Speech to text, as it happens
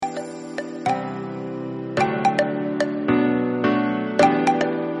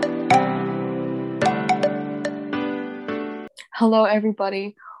Hello,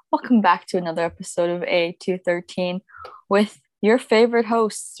 everybody. Welcome back to another episode of A213 with your favorite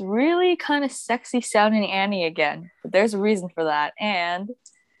hosts, really kind of sexy sounding Annie again. But there's a reason for that. And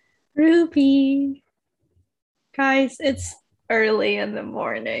Ruby. Guys, it's early in the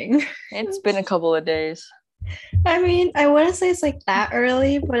morning. it's been a couple of days. I mean, I wouldn't say it's like that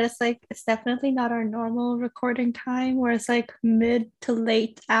early, but it's definitely not our normal recording time where it's like mid to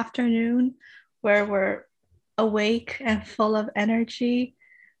late afternoon where we're awake and full of energy.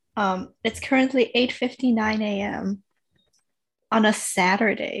 It's currently 8:59 a.m. on a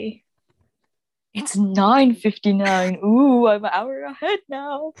Saturday. It's 9:59. Ooh, I'm an hour ahead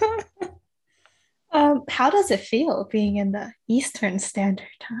now. How does it feel being in the Eastern Standard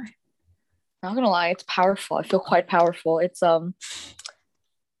Time? Not gonna lie, it's powerful. I feel quite powerful.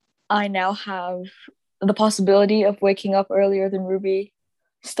 I now have the possibility of waking up earlier than Ruby.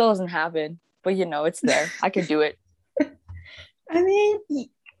 Still doesn't happen, but it's there. I could do it. I mean,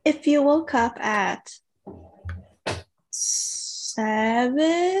 if you woke up at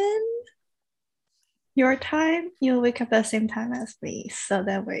 7 your time, you'll wake up at the same time as me. So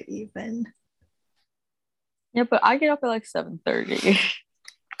then we're even. Yeah, but I get up at like 7:30.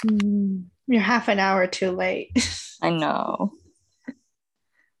 You're half an hour too late. I know.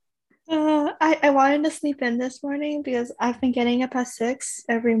 I wanted to sleep in this morning because I've been getting up at 6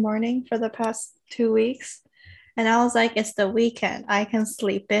 every morning for the past 2 weeks. And I was like, it's the weekend. I can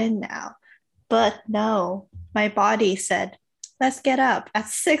sleep in now. But no, my body said, let's get up at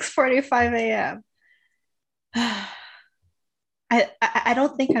 6:45 a.m. I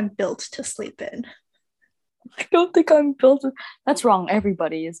don't think I'm built to sleep in. I don't think I'm built. That's wrong.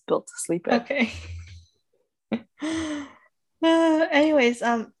 Everybody is built to sleep in. Okay. Anyways,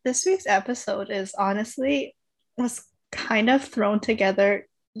 this week's episode is honestly was kind of thrown together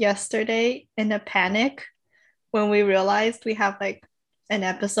yesterday in a panic when we realized we have like an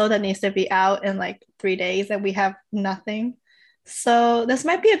episode that needs to be out in like 3 days and we have nothing. So this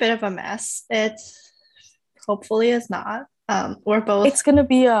might be a bit of a mess. It hopefully is not. We're both. It's gonna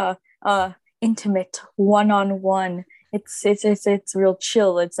be a intimate one-on-one. It's real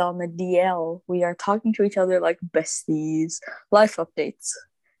chill. It's on the DL. We are talking to each other like besties. Life updates.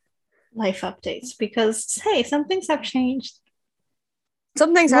 Life updates because hey, some things have changed.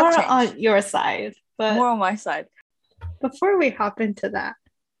 Some things have More changed. on your side, but More on my side. before we hop into that,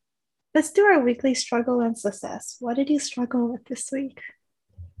 let's do our weekly struggle and success. What did you struggle with this week?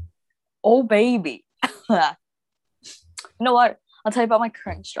 Oh baby. You know what? I'll tell you about my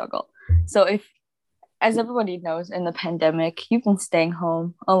current struggle. So if as everybody knows, in the pandemic, you've been staying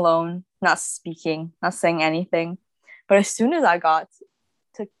home alone, not speaking, not saying anything. But as soon as I got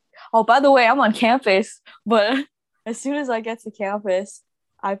to, oh, by the way, I'm on campus, but as soon as I get to campus,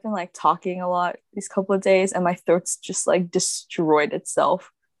 I've been like talking a lot these couple of days, and my throat's just like destroyed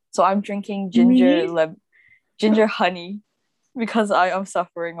itself. So I'm drinking Me? ginger honey because I am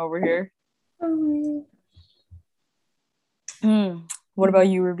suffering over here. Um, What about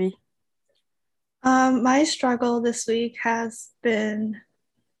you, Ruby? my struggle this week has been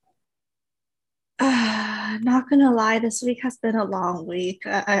not gonna lie, this week has been a long week.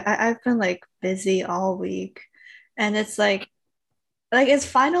 I've been like busy all week, and it's like it's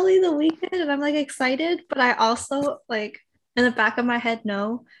finally the weekend, and I'm like excited, but I also like in the back of my head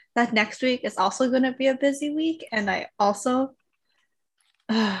know that next week is also gonna be a busy week, and I also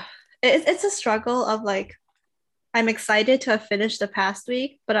it's a struggle of like I'm excited to have finished the past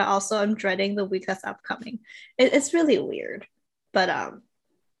week, but I also am dreading the week that's upcoming. It's really weird, but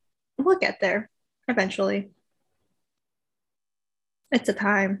we'll get there eventually. It's a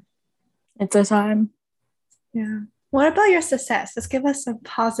time. It's a time. Yeah. What about your success? Let's give us some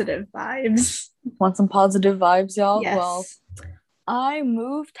positive vibes. Want some positive vibes, y'all? Well, Yes. I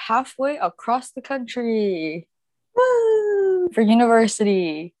moved halfway across the country Woo! for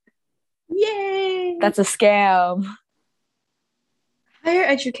university. Yay! That's a scam. Higher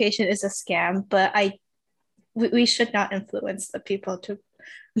education is a scam, but we should not influence the people to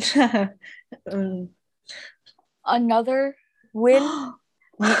um, Another win.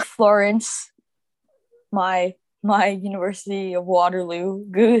 Meet Florence, my University of Waterloo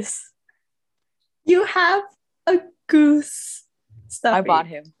goose. you have a goose I bought stuffy.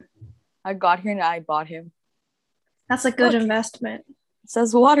 him. I got here and I bought him. That's a good Look, it investment.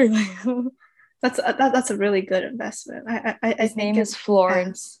 says Waterloo. That's a really good investment. I His think name it is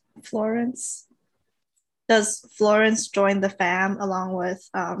Florence. Florence. Does Florence join the fam along with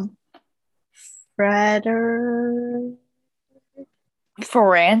Frederick?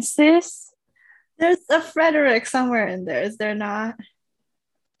 Francis? There's a Frederick somewhere in there, is there not?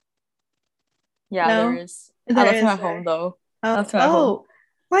 Yeah, there No, is. I there left him is at home there. though. Oh, That's my home. oh,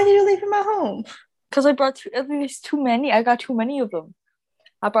 why did you leave him at home? Because I brought I think there's too many. I got too many of them.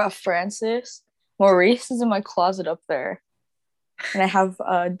 I brought Francis. Maurice is in my closet up there. And I have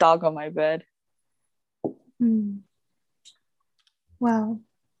a dog on my bed. Hmm. Well,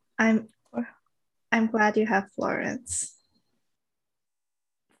 I'm I'm glad you have Florence.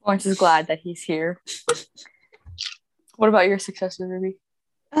 Lawrence is glad that he's here. What about your successor, Ruby?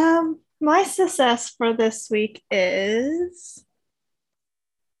 My success for this week is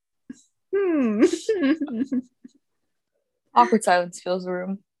hmm. Awkward silence fills the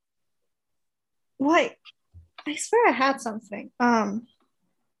room. Why? I swear I had something. Hmm.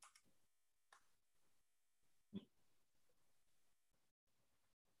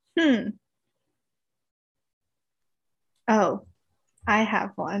 Oh, I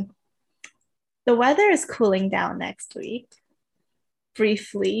have one. The weather is cooling down next week,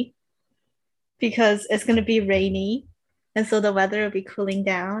 briefly, because it's going to be rainy. And so the weather will be cooling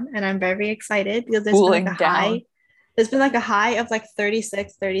down. And I'm very excited because Cooling down. there's been like a high of like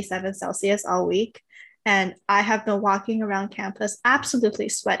 36, 37 Celsius all week. And I have been walking around campus absolutely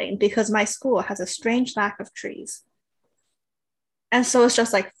sweating because my school has a strange lack of trees. And so it's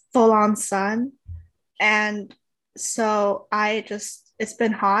just like full on sun. And so it's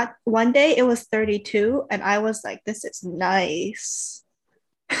been hot. One day it was 32, and I was like, this is nice.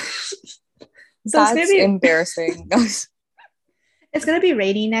 So That's embarrassing. it's gonna be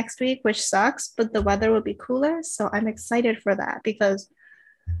rainy next week, which sucks, but the weather will be cooler. So I'm excited for that because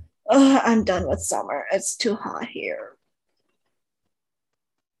I'm done with summer. It's too hot here.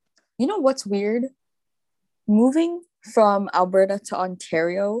 You know what's weird? Moving from Alberta to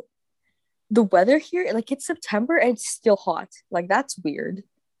Ontario, the weather here, like it's September and it's still hot. Like that's weird.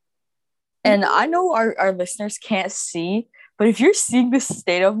 And I know our listeners can't see, but if you're seeing the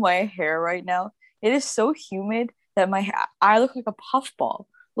state of my hair right now, it is so humid that I look like a puffball.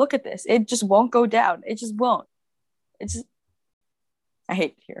 Look at this. It just won't go down. It just won't. It's just, I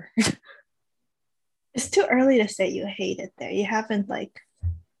hate it here. It's too early to say you hate it there. You haven't like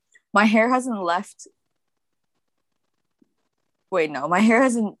My hair hasn't left. Wait, no. My hair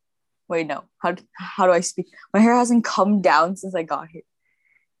hasn't. Wait, no. How do I speak? My hair hasn't come down since I got here.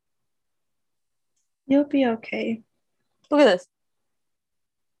 you'll be okay. Look at this.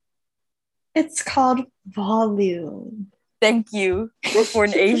 It's called volume. Thank you for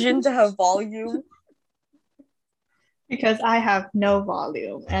an Asian to have volume. Because I have no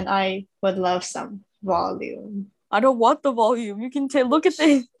volume and I would love some volume. I don't want the volume. You can look at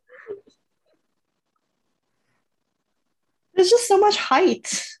this. There's just so much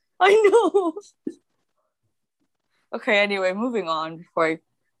height. I know. Okay, anyway, moving on before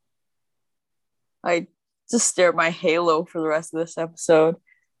I just stare at my halo for the rest of this episode.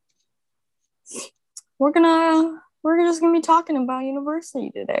 We're just gonna be talking about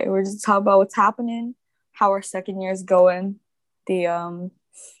university today. We're just talking about what's happening, how our second year is going, the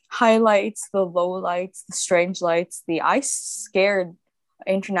highlights, the lowlights, the strange lights. I scared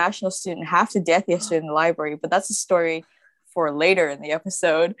an international student half to death yesterday in the library, but that's a story for later in the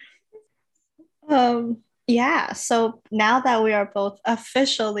episode. Yeah, so now that we are both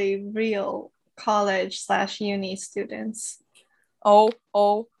officially real college/uni students. Oh,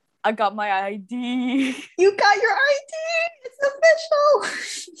 I got my ID. You got your ID. It's official.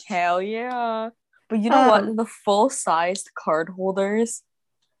 Hell yeah. But you know what? The full-sized card holders,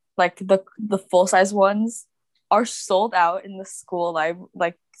 like the full-size ones, are sold out in the school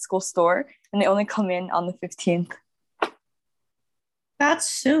store, and they only come in on the 15th. That's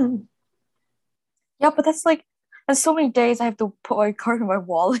soon. Yeah, but that's so many days I have to put my card in my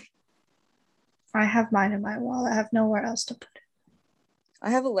wallet. I have mine in my wallet. I have nowhere else to put it. I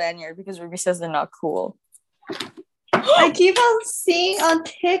have a lanyard because Ruby says they're not cool. I keep on seeing on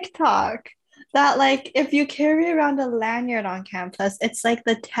TikTok that like if you carry around a lanyard on campus, it's like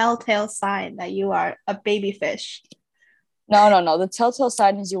the telltale sign that you are a baby fish. No. The telltale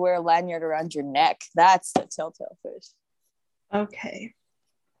sign is you wear a lanyard around your neck. That's the telltale fish. Okay.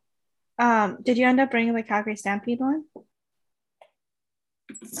 Did you end up bringing the Calgary Stampede one?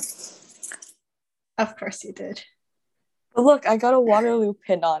 Of course you did. But look, I got a Waterloo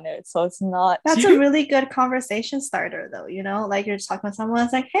pin on it, so it's not. That's a really good conversation starter, though. You know, like you're just talking with someone.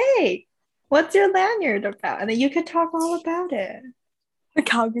 It's like, hey, what's your lanyard about? And then you could talk all about it. The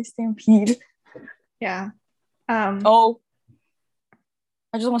Calgary Stampede. Yeah. Oh,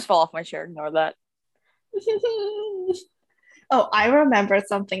 I just almost fell off my chair. Ignore that. Oh, I remember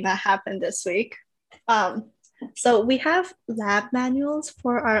something that happened this week. So we have lab manuals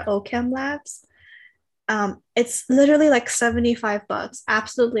for our OChem labs. It's literally like $75,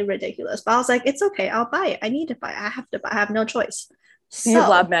 absolutely ridiculous. But I was like, it's okay, I'll buy it. I need to buy it. I have to buy. I have no choice. So you have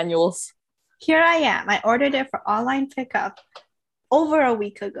lab So manuals. here I am. I ordered it for online pickup over a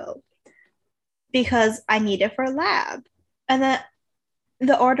week ago because I need it for lab, and then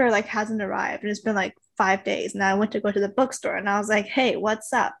the order like hasn't arrived, and it's been like 5 days. And I went to go to the bookstore, and I was like, "Hey,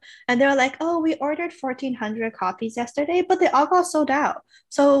 what's up?" And they were like, "Oh, we ordered 1,400 copies yesterday, but they all got sold out.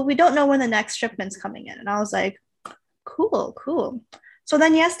 So we don't know when the next shipment's coming in." And I was like, "Cool, cool." So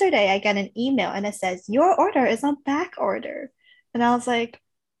then yesterday, I get an email, and it says your order is on back order, and I was like,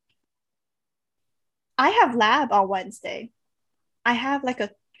 "I have lab on Wednesday. I have like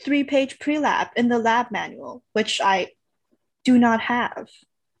a 3-page pre-lab in the lab manual, which I do not have."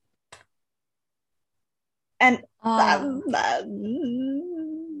 And that, Ah, that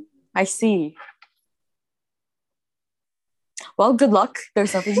I see. Well, good luck.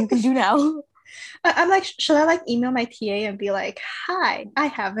 There's nothing you can do now. I'm like, should I like email my TA and be like, "Hi, I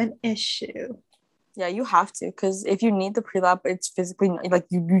have an issue." Yeah, you have to, because if you need the pre-lab, it's physically like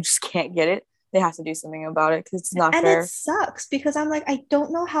you just can't get it. They have to do something about it because it's not And it fair. sucks because I'm like, I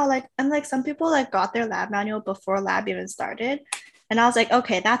don't know how, like, and like some people like got their lab manual before lab even started. And I was like,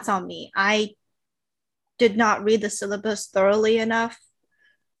 okay, that's on me. I did not read the syllabus thoroughly enough.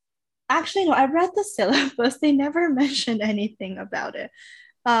 Actually, no, I read the syllabus. They never mentioned anything about it.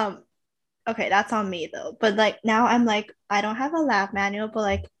 Um, okay, that's on me though. But like now I'm like, I don't have a lab manual, but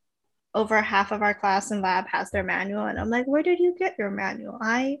like over half of our class in lab has their manual. And I'm like, where did you get your manual?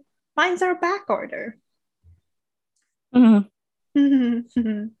 Mine's our back order. Mhm.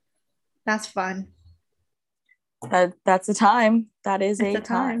 That's fun. That's a time. That is It's a a time.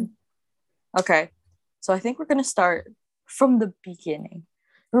 time. Okay, so I think we're gonna start from the beginning.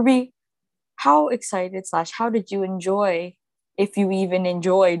 Ruby, how excited slash how did you enjoy, if you even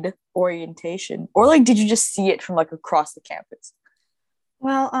enjoyed orientation, or like did you just see it from like across the campus?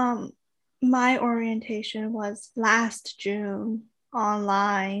 Well, my orientation was last June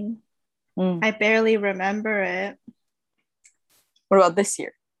online. Mm. I barely remember it. What about this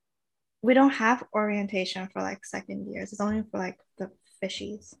year? We don't have orientation for like second years. It's only for like the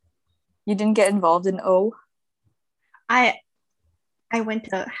fishies. You didn't get involved in O? I I went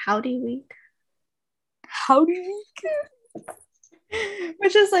to Howdy Week, How do you?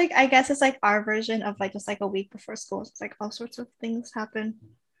 which is like I guess it's like our version of like just like a week before school. It's like all sorts of things happen.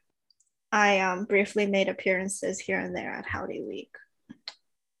 I briefly made appearances here and there at Howdy Week.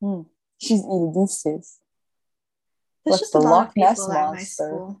 Hmm. She's elusive. There's Like just the a lot Loch of Ness people at my monster.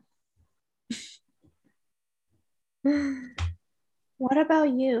 school. What about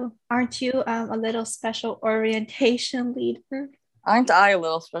you? Aren't you a little special orientation leader? Aren't I a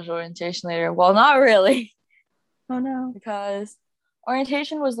little special orientation leader? Well, not really, Oh no. because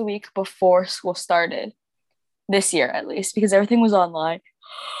orientation was the week before school started, this year at least, because everything was online.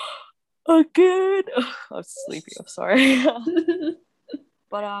 Again. I'm sleepy, I'm sorry.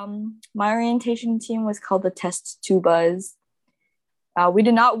 But my orientation team was called the Test Tubas. We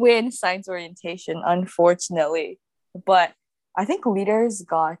did not win science orientation, unfortunately, but I think leaders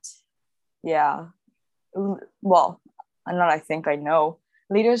got, yeah, well, not I think I know.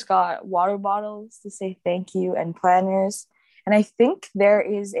 Leaders got water bottles to say thank you and planners. And I think there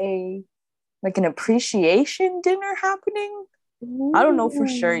is a like an appreciation dinner happening. I don't know for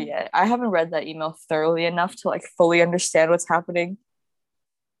sure Ooh. yet. I haven't read that email thoroughly enough to like fully understand what's happening.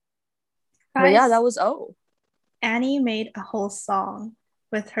 But yeah, that Guys, was oh. Annie made a whole song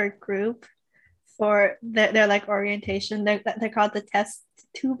with her group for their like orientation. They're called the Test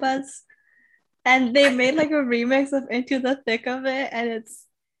Tubas. And they made like a remix of Into the Thick of It, and it's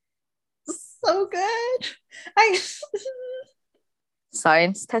so good. I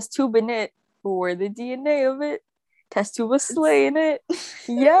Science test tube in it. Where the DNA of it. Test tube was slaying it.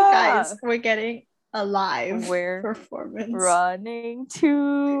 Yeah. guys, we're getting a live We're performance. running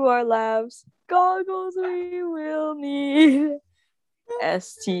to our labs. Goggles we will need.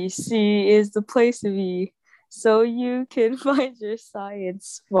 STC is the place to be. So you can find your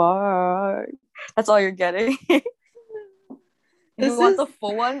science spark. That's all you're getting. If you This want the is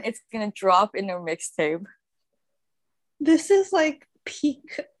full one, it's gonna drop in a mixtape. this is like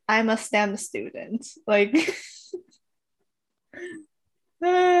peak I'm a STEM student. Like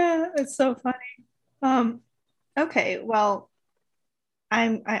it's so funny. Um okay, well,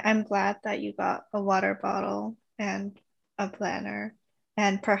 I'm glad that you got a water bottle and a planner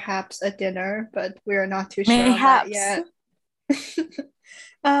and perhaps a dinner, but we're not too sure on that Mayhaps. yet.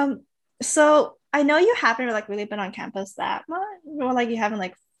 Um, so I know you haven't like really been on campus that much, or like you haven't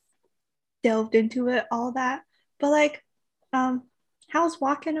like delved into it all that, but like, um, how's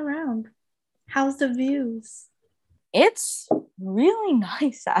walking around? How's the views? It's really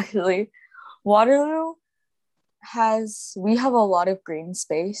nice, actually. Waterloo we have a lot of green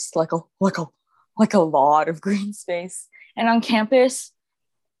space, like a lot of green space. And on campus,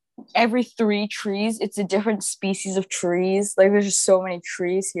 every 3 trees, it's a different species of trees. Like there's just so many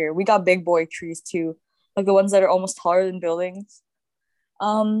trees here. We got big boy trees too, like the ones that are almost taller than buildings.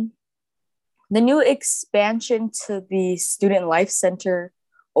 Um, the new expansion to the Student Life Center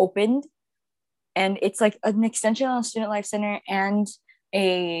opened, and it's like an extension on the Student Life Center and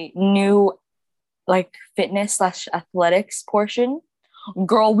a new like fitness slash athletics portion.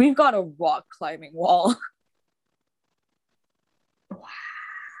 Girl, we've got a rock climbing wall. Wow.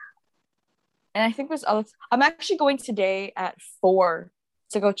 And I think there's other. I'm actually going today at 4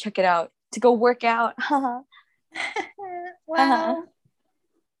 to go check it out, to go work out. Wow.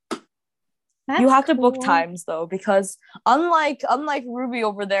 You have That's to book cool. times though, because unlike Ruby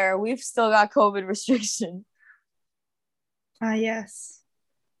over there, we've still got COVID restrictions. Ah, yes.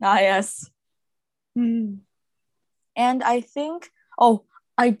 Ah, yes. Hmm. And I think,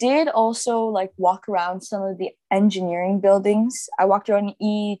 I did also like walk around some of the engineering buildings. I walked around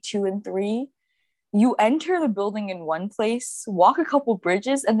E2 and 3. You enter the building in one place, walk a couple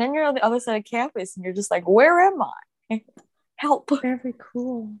bridges, and then you're on the other side of campus, and you're just like, where am I? Help. Very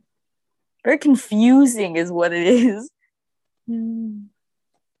cool. Very confusing is what it is. Hmm.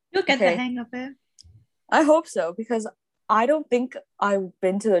 You'll get the Okay. hang of it. I hope so, because I don't think I've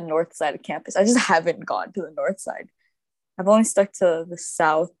been to the north side of campus. I just haven't gone to the north side. I've only stuck to the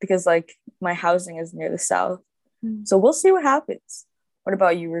south because like my housing is near the south. Hmm. So we'll see what happens. What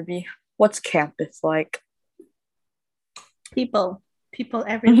about you, Ruby? What's campus like? People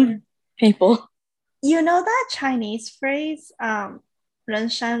everywhere. People. You know that Chinese phrase, 人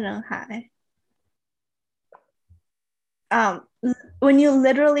山人海? When you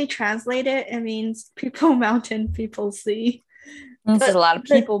literally translate it, it means people mountain, people sea. This is a lot of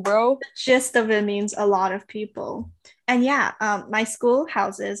people, bro. The gist of it means a lot of people. And yeah, my school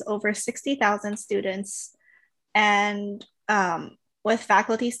houses over 60,000 students, and with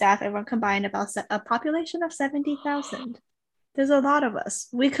faculty, staff, everyone combined, about a population of 70,000. There's a lot of us.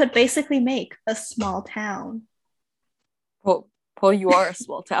 We could basically make a small town. Well, you are a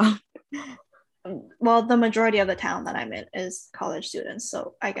small town. Well, the majority of the town that I'm in is college students,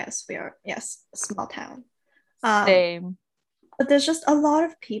 so I guess we are, yes, a small town. Same. But there's just a lot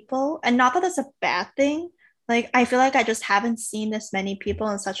of people, and not that that's a bad thing. Like I feel like I just haven't seen this many people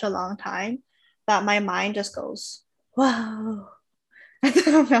in such a long time that my mind just goes, wow, at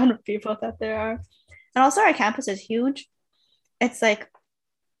the amount of people that there are. And also our campus is huge. It's like,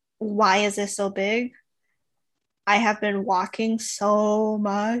 why is this so big? I have been walking so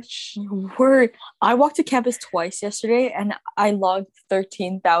much. Word. I walked to campus twice yesterday and I logged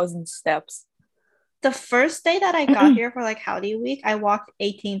 13,000 steps. The first day that I got here for like Howdy Week, I walked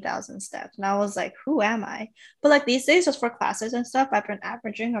 18,000 steps. And I was like, who am I? But like these days, just for classes and stuff, I've been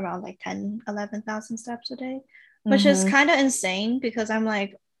averaging around like 10, 11,000 steps a day, which is kind of insane because I'm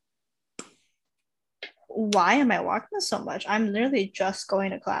like, why am I walking so much? I'm literally just going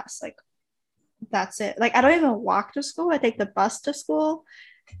to class. Like, that's it. Like, I don't even walk to school. I take the bus to school.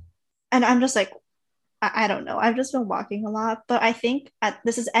 And I'm just like, I don't know. I've just been walking a lot. But I think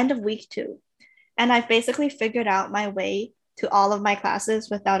this is end of week 2. And I've basically figured out my way to all of my classes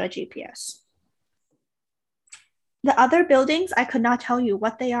without a GPS. The other buildings, I could not tell you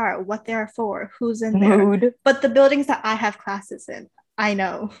what they are, what they are for, who's in there. Mood. But the buildings that I have classes in, I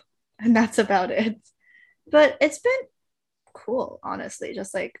know. And that's about it. But it's been cool, honestly.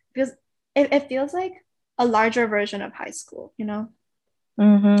 Just like, because it feels like a larger version of high school, you know?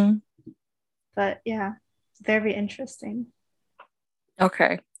 Mm-hmm. But yeah, very interesting.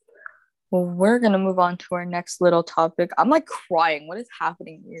 Okay. Well, we're gonna move on to our next little topic. I'm like crying. What is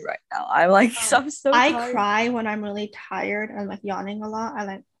happening to me right now? I'm so I tired. cry when I'm really tired and like yawning a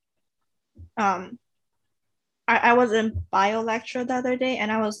lot. I was in bio lecture the other day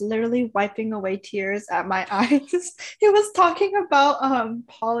and I was literally wiping away tears at my eyes. He was talking about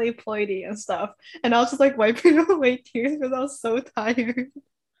polyploidy and stuff, and I was just like wiping away tears because I was so tired.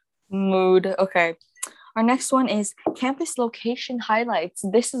 Mood. Okay. Our next one is campus location highlights.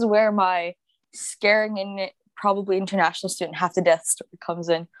 This is where my scaring and probably international student half to death story comes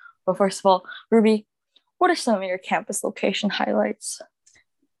in. But first of all, Ruby, what are some of your campus location highlights?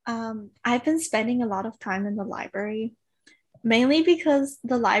 I've been spending a lot of time in the library, mainly because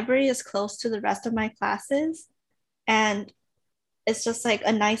the library is close to the rest of my classes, and it's just like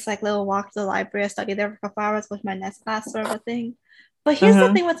a nice like little walk to the library. I study there for a couple hours with my next class sort of a thing. But here's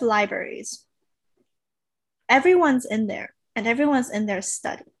the thing with libraries. Everyone's in there and everyone's in there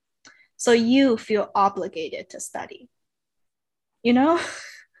studying. So you feel obligated to study, you know?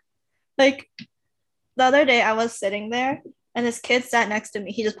 Like the other day I was sitting there and this kid sat next to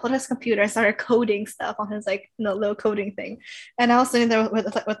me. He just pulled his computer and started coding stuff on his like little coding thing. And I was sitting there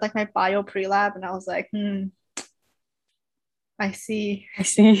with like my bio pre-lab and I was like, I see. I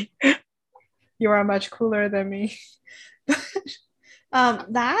see. You are much cooler than me.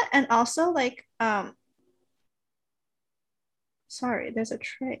 That and also like sorry, there's a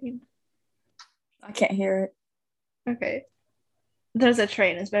train. I can't hear it. Okay. There's a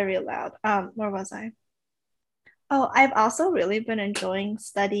train, it's very loud. Where was I? Oh, I've also really been enjoying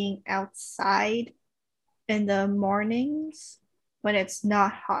studying outside in the mornings when it's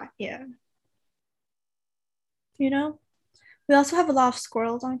not hot. Yeah. You know? We also have a lot of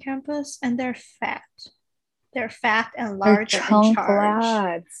squirrels on campus and they're fat. They're fat and They're large and in chunk charge.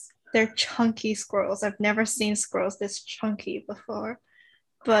 lads. They're chunky squirrels. I've never seen squirrels this chunky before.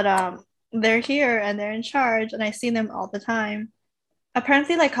 But they're here and they're in charge and I see them all the time.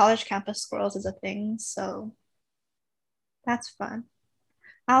 Apparently like college campus squirrels is a thing, so that's fun.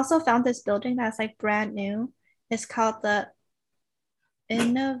 I also found this building that's like brand new. It's called the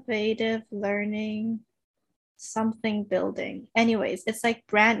Innovative Learning something building. Anyways, it's like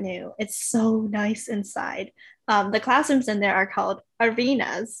brand new. It's so nice inside. The classrooms in there are called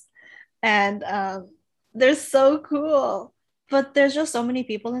arenas, and they're so cool. But there's just so many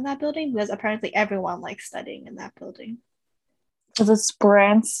people in that building because apparently everyone likes studying in that building. Because it's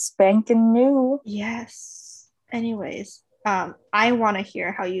brand spanking new. Yes. Anyways, I want to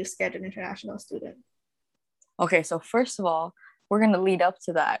hear how you scared an international student. Okay, so first of all, we're going to lead up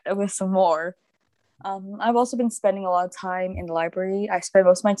to that with some more. I've also been spending a lot of time in the library. I spend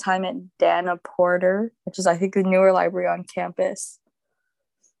most of my time at Dana Porter, which is, I think, the newer library on campus.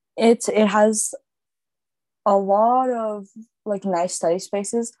 It has a lot of like nice study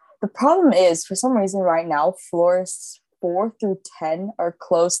spaces. The problem is, for some reason, right now, floors 4 through 10 are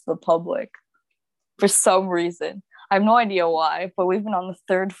closed to the public. For some reason, I have no idea why, but we've been on the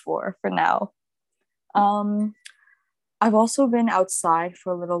third floor for now. I've also been outside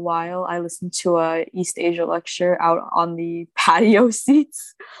for a little while. I listened to a East Asia lecture out on the patio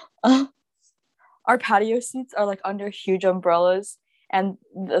seats. Our patio seats are like under huge umbrellas, and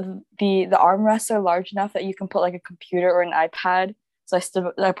the armrests are large enough that you can put like a computer or an iPad. So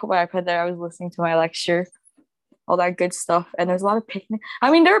I put my iPad there. I was listening to my lecture, all that good stuff. And there's a lot of picnic.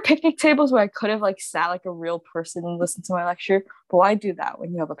 I mean, there are picnic tables where I could have like sat like a real person and listened to my lecture, but why do that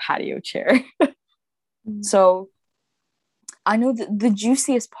when you have a patio chair? So I know the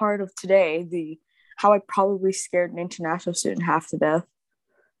juiciest part of today, the how I probably scared an international student half to death,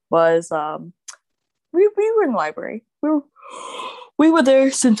 was we were in the library. We were there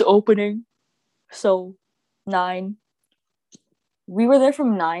since opening, so 9. We were there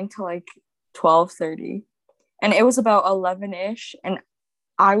from 9 to like 12:30, and it was about 11ish, and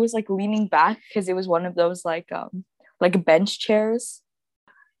I was like leaning back because it was one of those like bench chairs.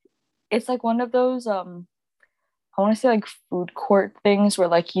 It's like one of those I want to say like food court things where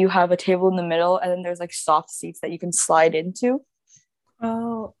like you have a table in the middle and then there's like soft seats that you can slide into.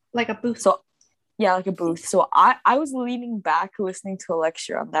 Oh, like a booth. So yeah, like a booth. So I was leaning back listening to a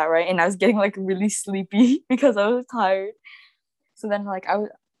lecture on that, right? And I was getting like really sleepy because I was tired. So then like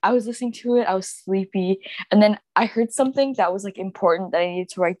I was listening to it, I was sleepy, and then I heard something that was like important that I needed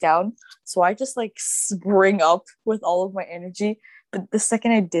to write down. So I just like spring up with all of my energy. But the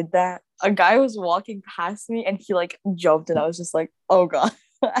second I did that, a guy was walking past me and he like jumped, and I was just like, oh god.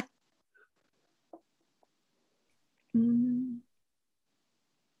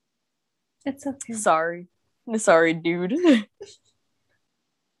 It's okay. Sorry, dude.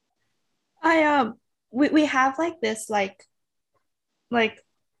 We have like this like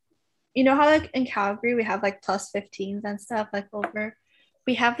you know how like in Calgary we have like plus 15s and stuff like over.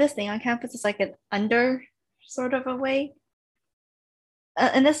 We have this thing on campus. It's like an under sort of a way,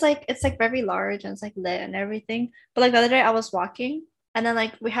 and it's like very large and it's like lit and everything. But like the other day I was walking and then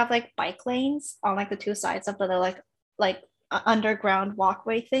like we have like bike lanes on like the two sides of the like underground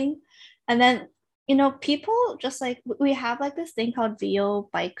walkway thing, and then you know people just like we have like this thing called VO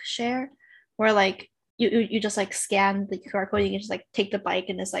bike share where like you just like scan the QR code, you can just like take the bike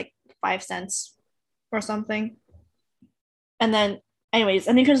and it's like 5 cents or something. And then anyways,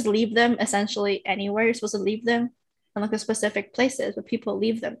 and you can just leave them essentially anywhere. You're supposed to leave them in like the specific places, but people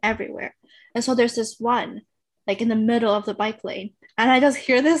leave them everywhere. And so there's this one like in the middle of the bike lane. And I just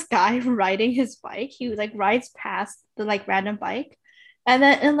hear this guy riding his bike. He like rides past the like random bike. And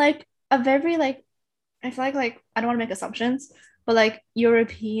then in like a very like I feel like I don't want to make assumptions, but like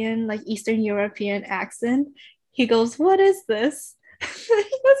European, like Eastern European accent, he goes, "What is this?" Because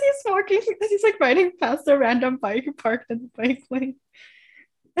he's walking, he's like riding past a random bike parked in the bike lane.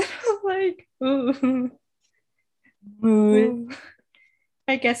 And I'm like, ooh, ooh.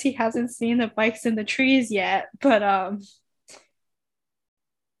 I guess he hasn't seen the bikes in the trees yet, but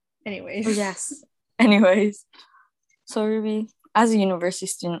anyways. Yes. Anyways, so Ruby, as a university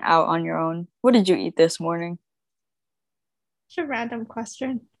student out on your own, what did you eat this morning? It's a random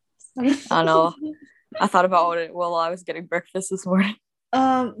question. I know. I thought about it while I was getting breakfast this morning.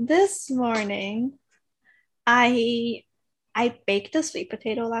 This morning, I baked a sweet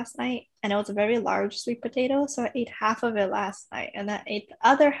potato last night, and it was a very large sweet potato, so I ate half of it last night, and I ate the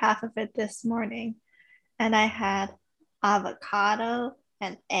other half of it this morning, and I had avocado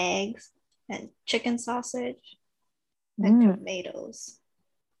and eggs and chicken sausage and tomatoes.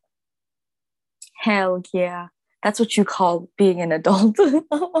 Hell yeah. That's what you call being an adult.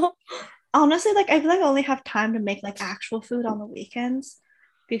 Honestly, like I feel like I only have time to make like actual food on the weekends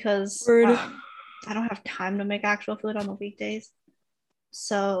because I don't have time to make actual food on the weekdays.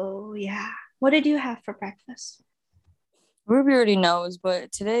 So yeah. What did you have for breakfast? Ruby already knows,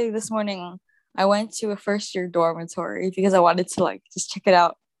 but this morning, I went to a first year dormitory because I wanted to like just check it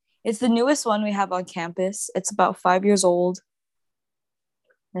out. It's the newest one we have on campus. It's about 5 years old.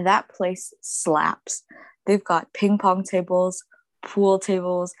 And that place slaps. They've got ping pong tables, pool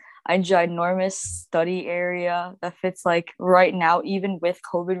tables, a ginormous study area that fits like right now, even with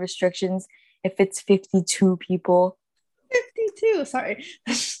COVID restrictions, it fits 52 people. 52, sorry.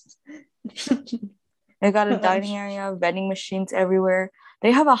 They got a dining area, vending machines everywhere.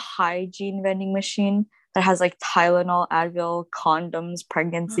 They have a hygiene vending machine that has like Tylenol, Advil, condoms,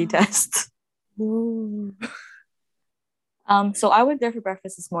 pregnancy tests. Ooh. So I went there for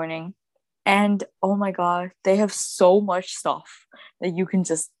breakfast this morning, and oh my god, they have so much stuff that you can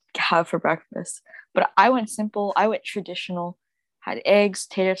just have for breakfast. But I went simple, I went traditional, had eggs,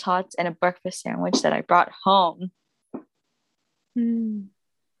 tater tots, and a breakfast sandwich that I brought home.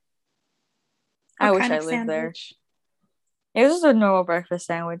 I wish I lived there. It was just a normal breakfast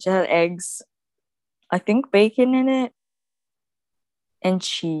sandwich. It had eggs, I think bacon in it, and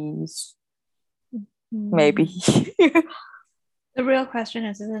cheese. Maybe. The real question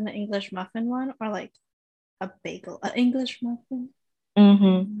is it an English muffin one or like a bagel? An English muffin?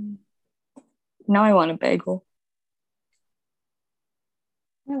 Now I want a bagel.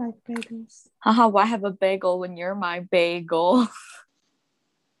 I like bagels. Haha, why have a bagel when you're my bagel?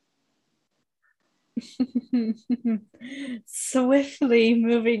 Swiftly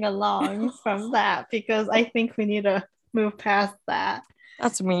moving along from that because I think we need to move past that.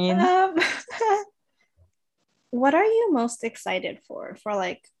 That's mean. What are you most excited for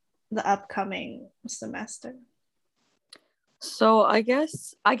like the upcoming semester? So I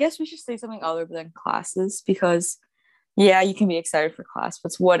guess we should say something other than classes because yeah, you can be excited for class, but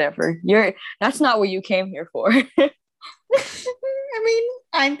it's whatever. That's not what you came here for. I mean,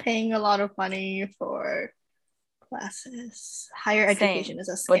 I'm paying a lot of money for classes. Higher education is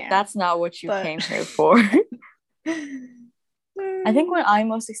a scam. But that's not what you came here for. I think what I'm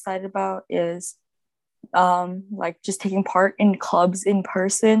most excited about is like just taking part in clubs in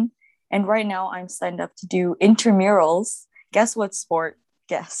person. And right now I'm signed up to do intramurals. Guess what sport?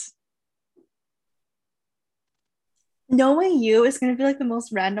 Guess. Knowing you is going to be like the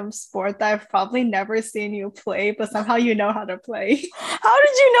most random sport that I've probably never seen you play, but somehow you know how to play. How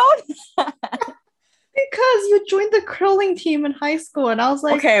did you know that? Because you joined the curling team in high school, and I was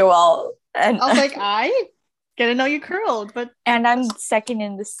like, okay, well, and I was like, I didn't know you curled, but and I'm second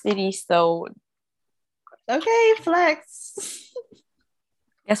in the city, so okay, flex.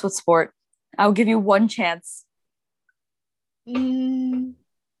 Guess what sport? I'll give you one chance.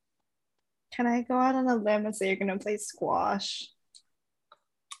 Can I go out on a limb and say you're gonna play squash?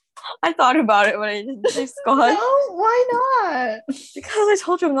 I thought about it when I didn't say squash. No, why not? Because I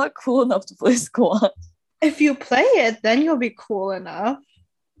told you I'm not cool enough to play squash. If you play it, then you'll be cool enough.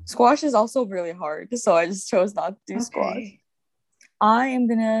 Squash is also really hard, so I just chose not to do squash. I am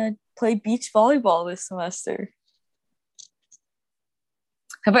gonna play beach volleyball this semester.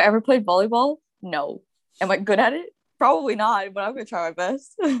 Have I ever played volleyball? No. Am I good at it? Probably not, but I'm gonna try my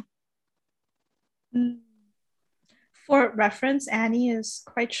best. For reference, Annie is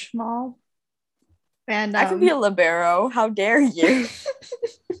quite small. And I can be a libero. How dare you?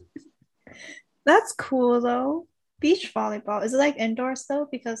 That's cool though. Beach volleyball. Is it like indoors though?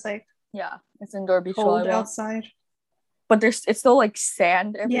 Because like yeah, it's indoor beach volleyball outside. But it's still like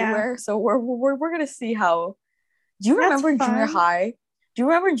sand everywhere. Yeah. So we're gonna see how. Do you remember in junior high? Do you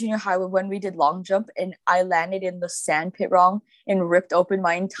remember in junior high when we did long jump and I landed in the sand pit wrong and ripped open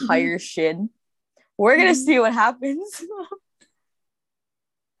my entire shin? We're gonna see what happens.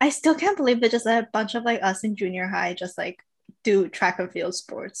 I still can't believe that just a bunch of like us in junior high just like do track and field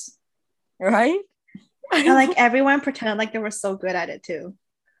sports. Right? And like everyone pretended like they were so good at it too.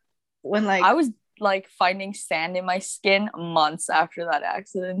 When like I was like finding sand in my skin months after that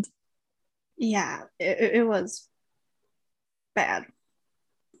accident. yeah, it was bad.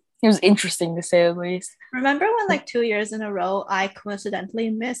 It was interesting to say the least. Remember when like 2 years in a row I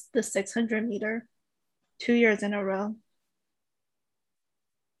coincidentally missed the 600 meter? 2 years in a row.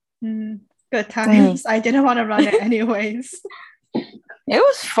 Good times. I didn't want to run it anyways. It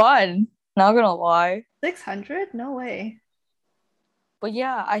was fun, not gonna lie. 600? No way. But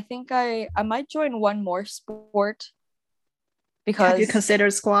yeah, I think I might join one more sport Have you because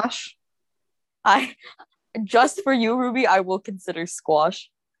considered squash? I just for you, Ruby, I will consider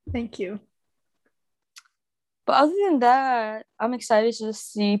squash. Thank you. But other than that, I'm excited to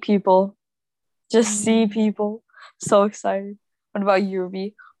just see people. Just see people. So excited. What about you,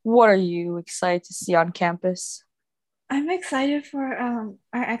 Ruby? What are you excited to see on campus? I'm excited for our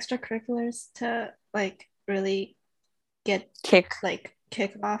extracurriculars to like really get Kick. like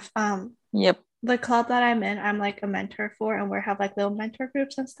kick off. Yep. The club that I'm in, I'm like a mentor for, and we have like little mentor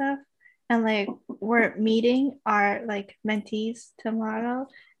groups and stuff. And like we're meeting our like mentees tomorrow,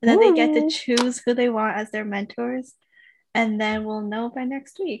 and then they get to choose who they want as their mentors, and then we'll know by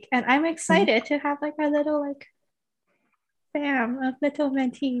next week. And I'm excited to have like our little like fam of little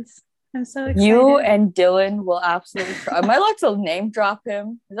mentees. I'm so excited. You and Dylan will absolutely cry. Am I allowed to name drop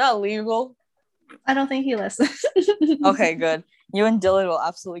him? Is that legal? I don't think he listens. Okay, good. You and Dylan will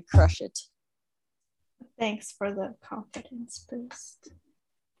absolutely crush it. Thanks for the confidence boost.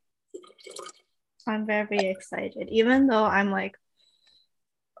 I'm very excited, even though I'm like,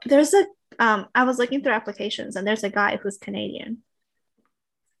 there's a I was looking through applications and there's a guy who's Canadian.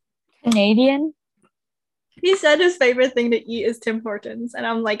 Canadian? He said his favorite thing to eat is Tim Hortons, and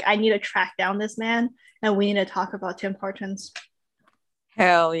I'm like, I need to track down this man, and we need to talk about Tim Hortons.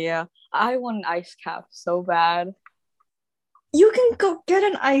 Hell yeah! I want an ice cap so bad. You can go get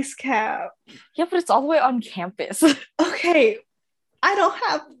an ice cap. Yeah, but it's all the way on campus. Okay, I don't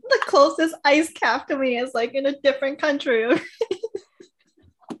have the closest ice cap to me is like in a different country.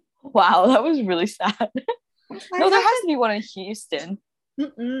 Wow, that was really sad. No, there has to be one in Houston.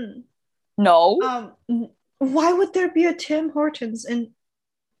 Mm-mm. No. Why would there be a Tim Hortons in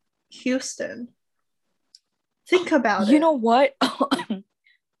Houston? Think about it. You know what?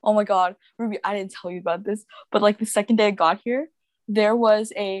 Oh my God, Ruby, I didn't tell you about this, but like the second day I got here, there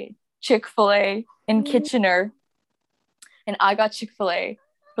was a Chick-fil-A in Kitchener, and I got Chick-fil-A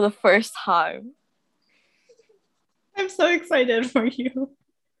for the first time. I'm so excited for you.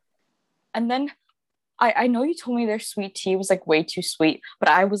 And then I know you told me their sweet tea was like way too sweet, but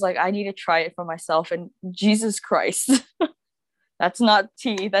I was like, I need to try it for myself. And Jesus Christ, that's not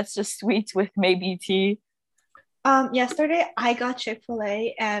tea. That's just sweets with maybe tea. Yesterday I got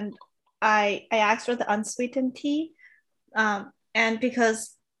Chick-fil-A and I asked for the unsweetened tea. And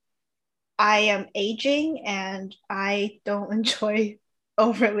because I am aging and I don't enjoy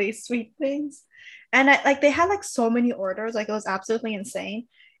overly sweet things. And I like they had like so many orders, like it was absolutely insane.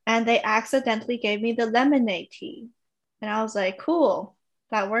 And they accidentally gave me the lemonade tea. And I was like, cool,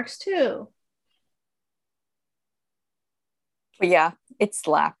 that works too. But yeah, it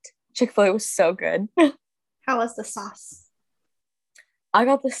slapped. Chick-fil-A was so good. How was the sauce? I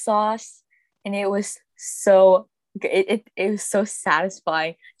got the sauce and it was so it was so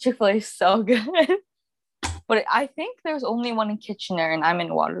satisfying. Chick-fil-A is so good. But I think there's only one in Kitchener and I'm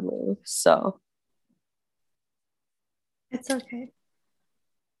in Waterloo, so it's okay.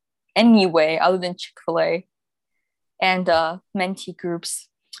 Anyway, other than Chick-fil-A and mentee groups.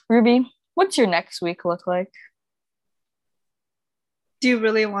 Ruby, what's your next week look like? Do you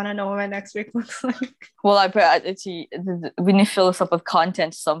really want to know what my next week looks like? Well, I bet we need to fill this up with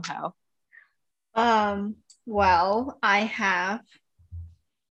content somehow. Well, I have.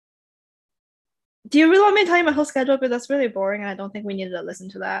 Do you really want me to tell you my whole schedule? But that's really boring, and I don't think we need to listen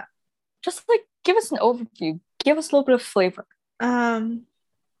to that. Just like give us an overview. Give us a little bit of flavor.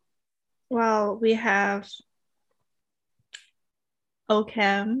 Well, we have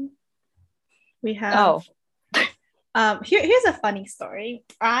OChem. We have here's a funny story.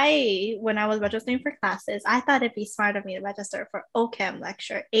 When I was registering for classes, I thought it'd be smart of me to register for OChem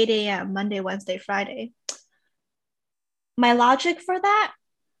lecture, 8 a.m. Monday, Wednesday, Friday. My logic for that,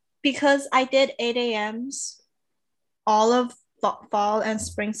 because I did 8 a.m.s all of fall and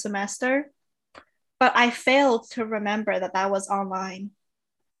spring semester, but I failed to remember that was online.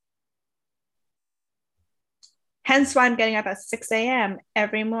 Hence why I'm getting up at 6 a.m.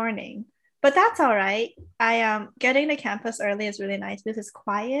 every morning But that's all right. I getting to campus early is really nice because it's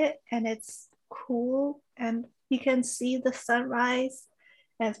quiet and it's cool and you can see the sunrise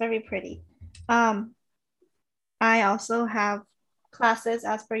and it's very pretty. Um, I also have classes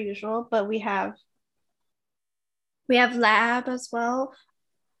as per usual, but we have lab as well.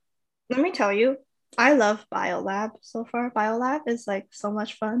 Let me tell you, I love biolab so far. Biolab is like so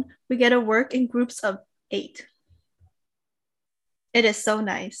much fun. We get to work in groups of 8. It is so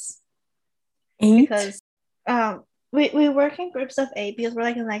nice 8? because we work in groups of 8 because we're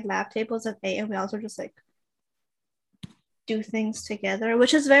like in like lab tables of 8 and we also just like do things together,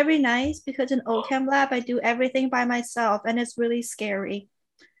 which is very nice because in OChem lab I do everything by myself and it's really scary.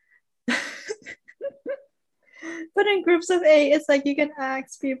 But in groups of 8, it's like you can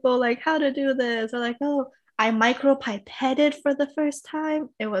ask people like how to do this or like, oh, I micropipetted for the first time.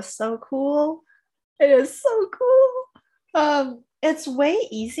 It was so cool. It is so cool. It's way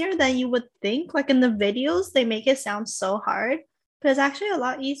easier than you would think. Like in the videos, they make it sound so hard, but it's actually a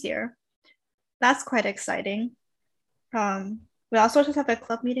lot easier. That's quite exciting. We also just have like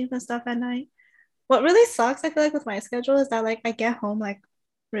club meetings and stuff at night. What really sucks, I feel like, with my schedule is that like I get home like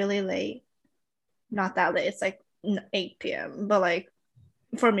really late. Not that late, it's like 8 p.m. But like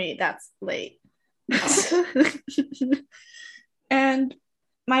for me, that's late. And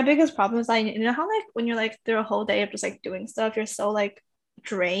my biggest problem is like, you know how like when you're like through a whole day of just like doing stuff, you're so like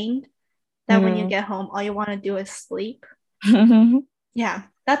drained that when you get home, all you want to do is sleep. Yeah,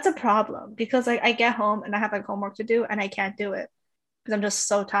 that's a problem because like I get home and I have like homework to do and I can't do it because I'm just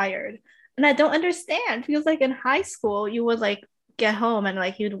so tired. And I don't understand because like in high school, you would like get home and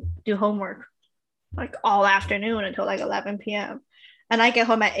like you'd do homework like all afternoon until like 11 p.m. And I get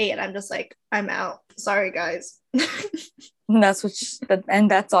home at 8 and I'm just like, I'm out. Sorry, guys.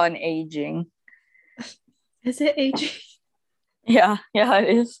 That's on aging. Is it aging? Yeah, it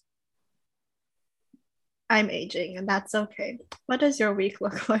is. I'm aging and that's okay. What does your week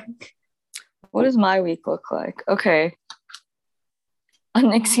look like? What does my week look like? Okay.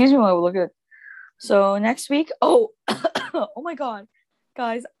 Excuse me while we look at it. So next week, oh my god.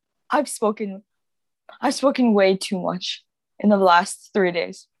 Guys, I've spoken way too much in the last 3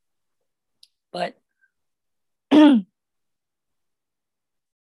 days. But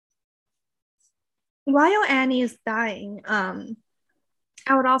while Annie is dying, I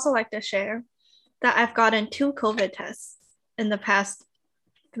would also like to share that I've gotten 2 COVID tests in the past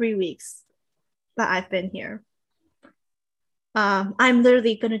 3 weeks that I've been here. I'm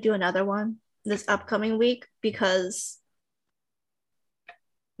literally gonna do another one this upcoming week because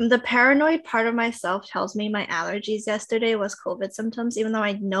the paranoid part of myself tells me my allergies yesterday was COVID symptoms, even though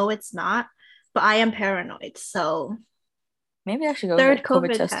I know it's not. But I am paranoid, so maybe I should go third get COVID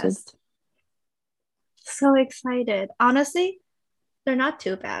COVID tested. test. So excited. Honestly, they're not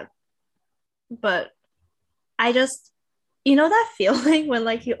too bad. But I just, you know that feeling when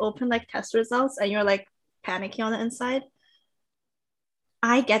like you open like test results and you're like panicking on the inside?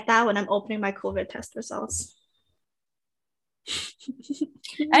 I get that when I'm opening my COVID test results.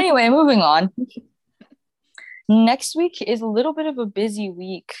 Anyway, moving on. Next week is a little bit of a busy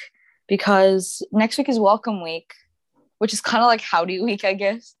week because next week is welcome week, which is kind of like howdy week, I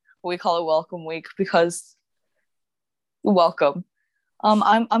guess. We call it welcome week because welcome.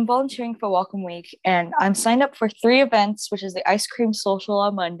 I'm volunteering for welcome week and I'm signed up for 3 events, which is the ice cream social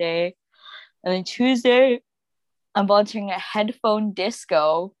on Monday, and then Tuesday I'm volunteering at headphone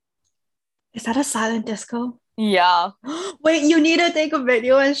disco. Is that a silent disco? Yeah. Wait, you need to take a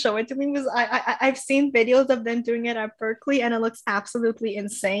video and show it to me because I've seen videos of them doing it at Berkeley and it looks absolutely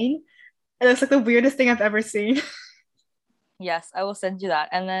insane. It looks like the weirdest thing I've ever seen. Yes, I will send you that.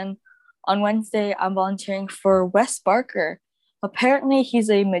 And then on Wednesday, I'm volunteering for Wes Barker. Apparently, he's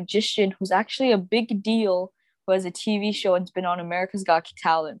a magician who's actually a big deal, who has a TV show and's been on America's Got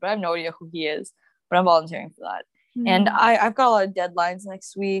Talent, but I have no idea who he is. But I'm volunteering for that. And I've got a lot of deadlines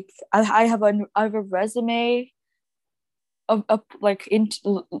next week. I have a resume of like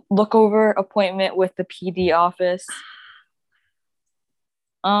look over appointment with the PD office.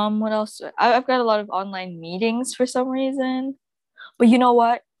 What else? I've got a lot of online meetings for some reason. But you know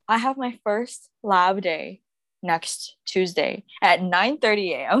what? I have my first lab day next Tuesday at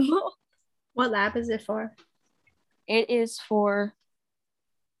 9:30 a.m. What lab is it for? It is for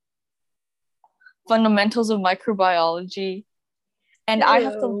fundamentals of microbiology. And I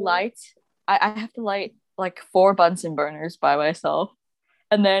have to light like 4 Bunsen burners by myself.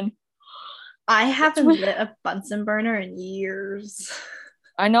 And then I haven't lit a Bunsen burner in years.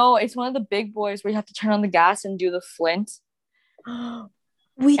 I know, it's one of the big boys where you have to turn on the gas and do the flint.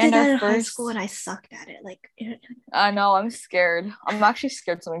 We did And that our in high school first, and I sucked at it. Like, I know, I'm scared. I'm actually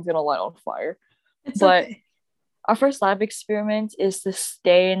scared something's gonna light on fire. it's But okay. our first lab experiment is to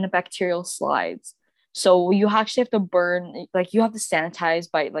stain bacterial slides. So you actually have to burn, like you have to sanitize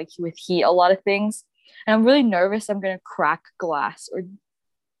by like with heat a lot of things. And I'm really nervous I'm gonna crack glass or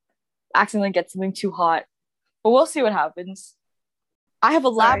accidentally get something too hot. But we'll see what happens. I have a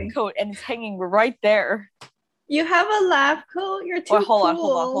lab Sorry. coat and it's hanging right there. You have a lab coat? You're Oh, too hold on.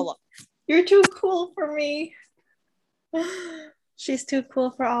 cool. You're too cool for me. She's too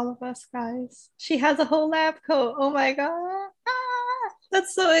cool for all of us, guys. She has a whole lab coat. Oh my God. Ah,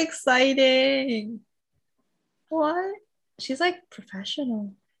 that's so exciting. What? She's like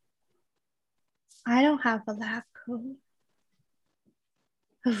professional. I don't have a lab coat.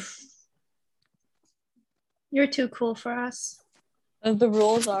 You're too cool for us. The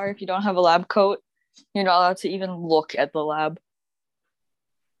rules are if you don't have a lab coat, you're not allowed to even look at the lab.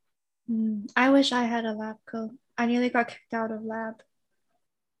 I wish I had a lab coat. I nearly got kicked out of lab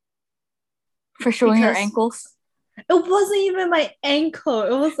For showing your because ankles. it wasn't even my ankle.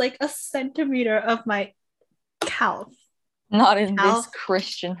 It was like a centimeter of my calf. Not in this Calf.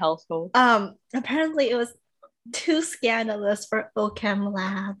 Christian household. Apparently it was too scandalous for OChem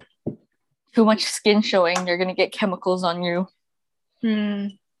lab. Too much skin showing, you're gonna get chemicals on you.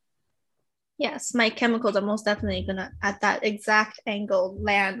 Yes, my chemicals are most definitely gonna at that exact angle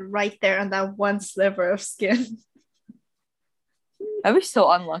land right there on that one sliver of skin. I'd be so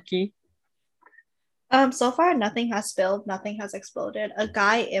unlucky. So far nothing has spilled, nothing has exploded. A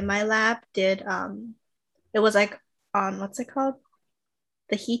guy in my lab did it was like on what's it called?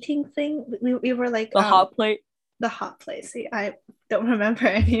 The heating thing. We were like The hot plate. the hot plate. See, I don't remember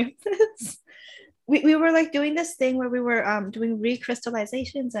any of this. We were like doing this thing where we were doing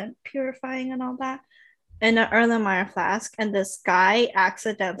recrystallizations and purifying and all that in an Erlenmeyer flask. And this guy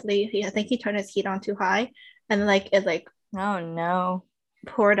accidentally, I think he turned his heat on too high, and like it like Oh no.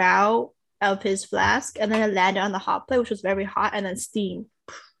 poured out of his flask, and then it landed on the hot plate, which was very hot, and then steam.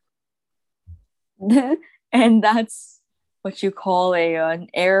 And that's what you call an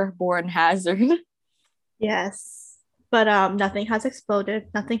airborne hazard. Yes, but nothing has exploded,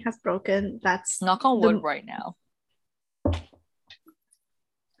 nothing has broken. That's Knock on wood right now.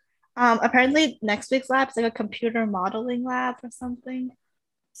 Apparently next week's lab is like a computer modeling lab or something.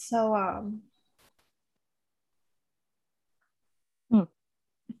 So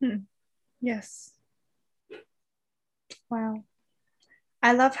yes. Wow.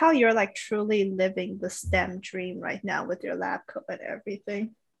 I love how you're like truly living the STEM dream right now with your lab coat and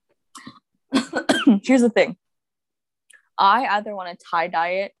everything. Here's the thing. I either want to tie dye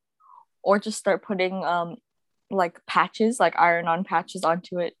it or just start putting like patches, like iron-on patches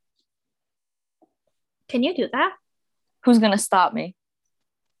onto it. Can you do that? Who's gonna stop me?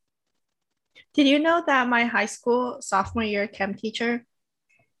 Did you know that my high school sophomore year chem teacher,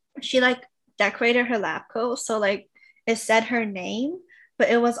 she like decorated her lab coat so like it said her name, but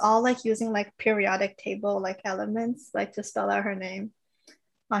it was all like using like periodic table like elements like to spell out her name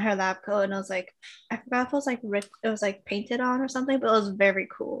on her lab coat, and I was like, I forgot if it was like it was like painted on or something, but it was very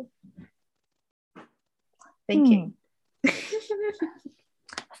cool. Thank you.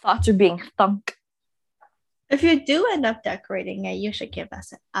 Thoughts are being thunk. If you do end up decorating it, you should give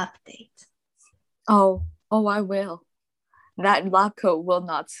us an update. Oh, I will. That lab coat will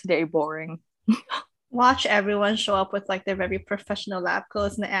not stay boring. Watch everyone show up with like their very professional lab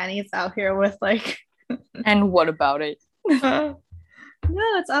coats, and Annie's out here with like. And what about it?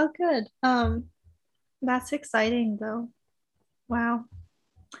 No, it's all good. That's exciting though. Wow.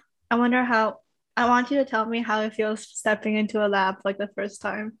 I wonder how. I want you to tell me how it feels stepping into a lab like the first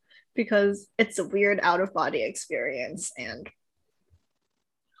time, because it's a weird out of body experience. And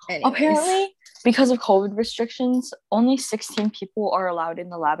anyways. Apparently, because of COVID restrictions, only 16 people are allowed in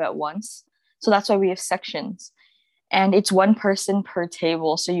the lab at once. So that's why we have sections. And it's one person per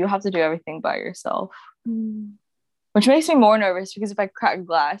table. So you have to do everything by yourself. Which makes me more nervous because if I crack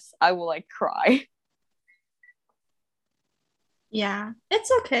glass, I will like cry. Yeah,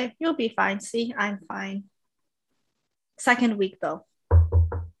 it's okay. You'll be fine. See, I'm fine. Second week though.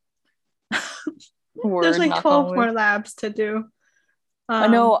 There's like 12 more labs to do. I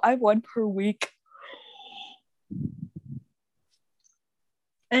know, I have one per week.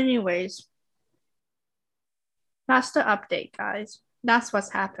 Anyways, that's the update, guys. That's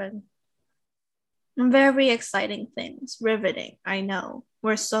what's happened. Very exciting things. Riveting. I know.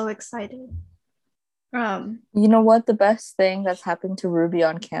 We're so excited. You know what? The best thing that's happened to Ruby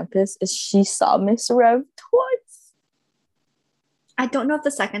on campus is she saw Miss Rev twice. I don't know if the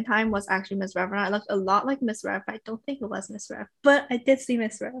second time was actually Miss Rev or not. It looked a lot like Miss Rev. I don't think it was Miss Rev, but I did see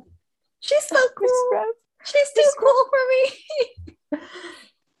Miss Rev. She's so Miss cool. Rev. She's too cool for me.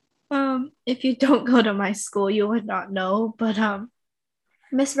 If you don't go to my school, you would not know. But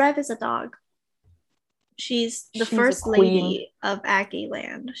Miss Rev is a dog. She's the first lady of Aggie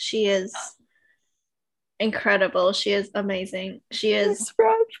Land. She is incredible. She is amazing. She is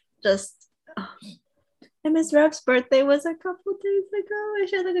just. And Miss Rev's birthday was a couple days ago. And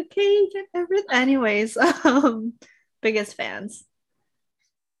she had like a cake and everything. Anyways, biggest fans.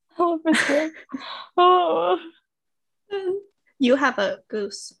 Oh, Miss Rev. Oh. You have a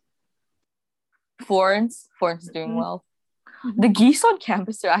goose. Florence is doing well. The geese on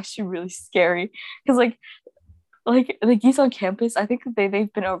campus are actually really scary because like the geese on campus, I think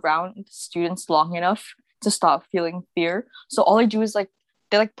they've been around students long enough to stop feeling fear. So all they do is like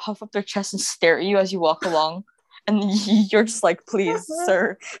they like puff up their chest and stare at you as you walk along, and you're just like, please,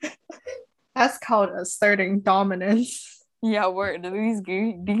 sir. That's called asserting dominance. Yeah, these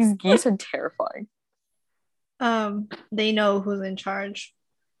geese are terrifying. They know who's in charge.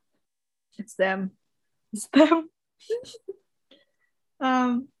 It's them. It's them.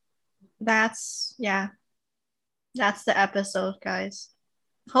 That's the episode, guys.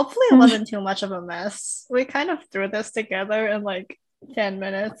 Hopefully it wasn't too much of a mess. We kind of threw this together in like 10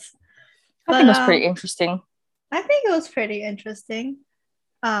 minutes. I think it was pretty interesting. I think it was pretty interesting.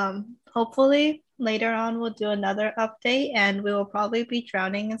 Hopefully later on we'll do another update and we will probably be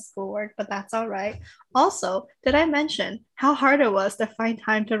drowning in schoolwork, but that's all right. Also, did I mention how hard it was to find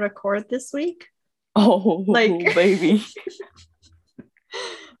time to record this week? Oh, like baby.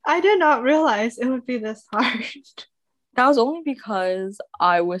 I did not realize it would be this hard. That was only because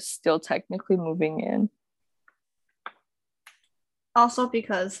I was still technically moving in. Also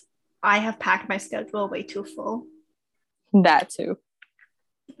because I have packed my schedule way too full. That too.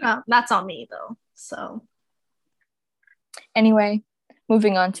 That's on me though. So anyway,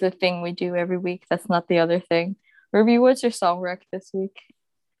 moving on to the thing we do every week. That's not the other thing. Ruby, what's your song rec this week?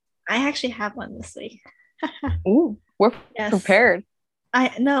 I actually have one this week. Ooh, we're prepared.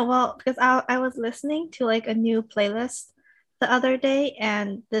 Because I was listening to like a new playlist the other day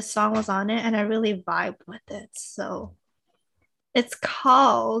and this song was on it and I really vibed with it. So it's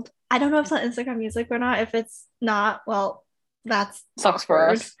called, I don't know if it's on Instagram Music or not. If it's not, well, that's sucks for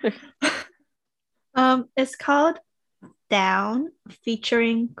us. It's called Down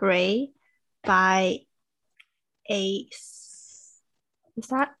featuring Gray by Ace. Is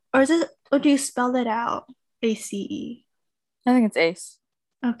that, or do you spell it out? ACE. I think it's Ace.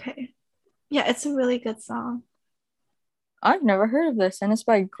 Okay. Yeah, it's a really good song. I've never heard of this, and it's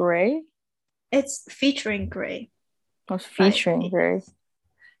by Gray? It's featuring Gray. Oh, it's featuring Gray.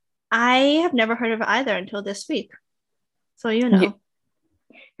 I have never heard of it either until this week. So you know. You've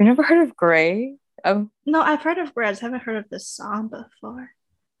never heard of Gray? No, I've heard of Gray. I just haven't heard of this song before.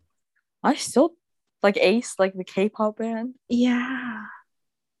 I still like Ace, like the K-pop band. Yeah.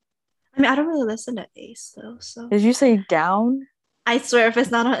 I mean, I don't really listen to Ace though. So did you say Down? I swear, if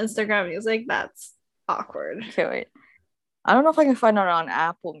it's not on Instagram Music, that's awkward. Okay, wait. I don't know if I can find it on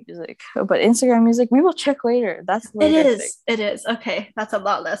Apple Music, but Instagram Music, we will check later. It is. Okay, that's a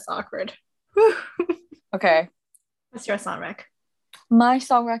lot less awkward. Okay. What's your song rec? My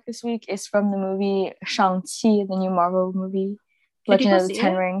song rec this week is from the movie Shang-Chi, the new Marvel movie, Legend of the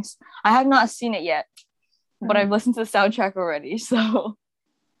Ten Rings. I have not seen it yet, but I've listened to the soundtrack already, so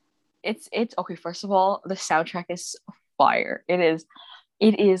it's okay. First of all, the soundtrack is fire. It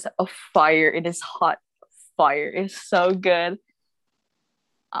is a fire. It is hot fire. It's so good.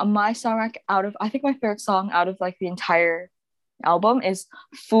 My song rec I think my favorite song out of like the entire album is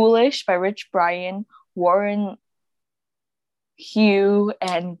Foolish by Rich Brian, Warren Hugh,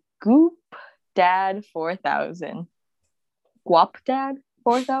 and Goop Dad 4000. Guap Dad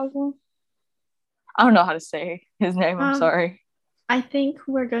 4000? I don't know how to say his name. I'm sorry. I think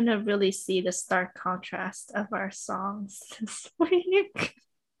we're gonna really see the stark contrast of our songs this week.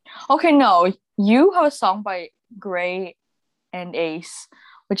 Okay, no. You have a song by Gray and Ace,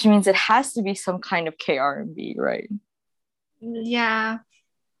 which means it has to be some kind of K-R&B, right? Yeah.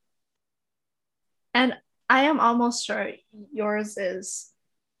 And I am almost sure yours is,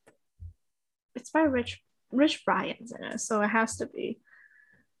 it's by Rich Brian's in it, so it has to be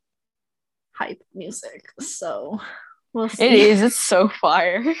hype music. So we'll see. It is. It's so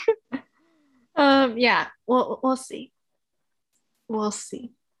fire. Yeah. We'll see. We'll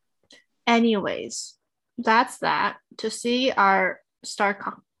see. Anyways, that's that. To see our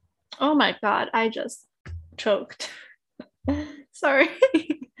oh my god, I just choked. Sorry.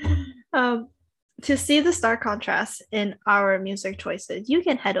 To see the stark contrast in our music choices, you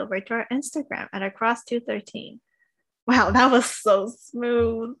can head over to our Instagram at across213. Wow, that was so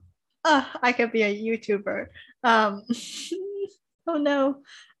smooth. I could be a YouTuber. Um, oh no.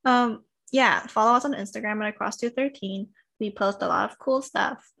 Yeah, follow us on Instagram at across213. We post a lot of cool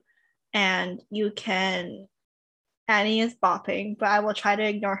stuff. And you can Annie is bopping, but I will try to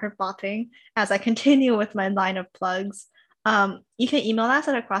ignore her bopping as I continue with my line of plugs. You can email us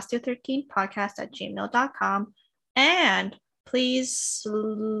at across213podcast@gmail.com. And please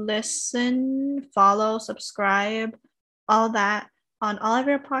listen, follow, subscribe, all that on all of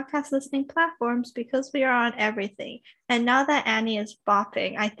your podcast listening platforms because we are on everything. And now that Annie is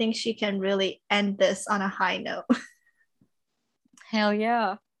bopping, I think she can really end this on a high note. Hell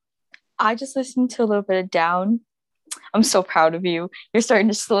yeah. I just listened to a little bit of Down. I'm so proud of you. You're starting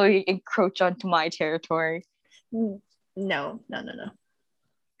to slowly encroach onto my territory. No. No?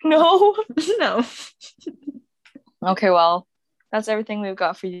 No. Okay, well, that's everything we've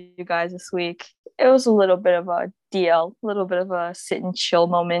got for you guys this week. It was a little bit of a DL, a little bit of a sit and chill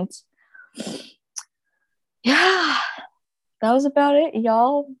moment. Yeah, that was about it,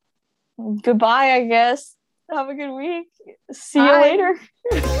 y'all. Goodbye, I guess. Have a good week. See you later.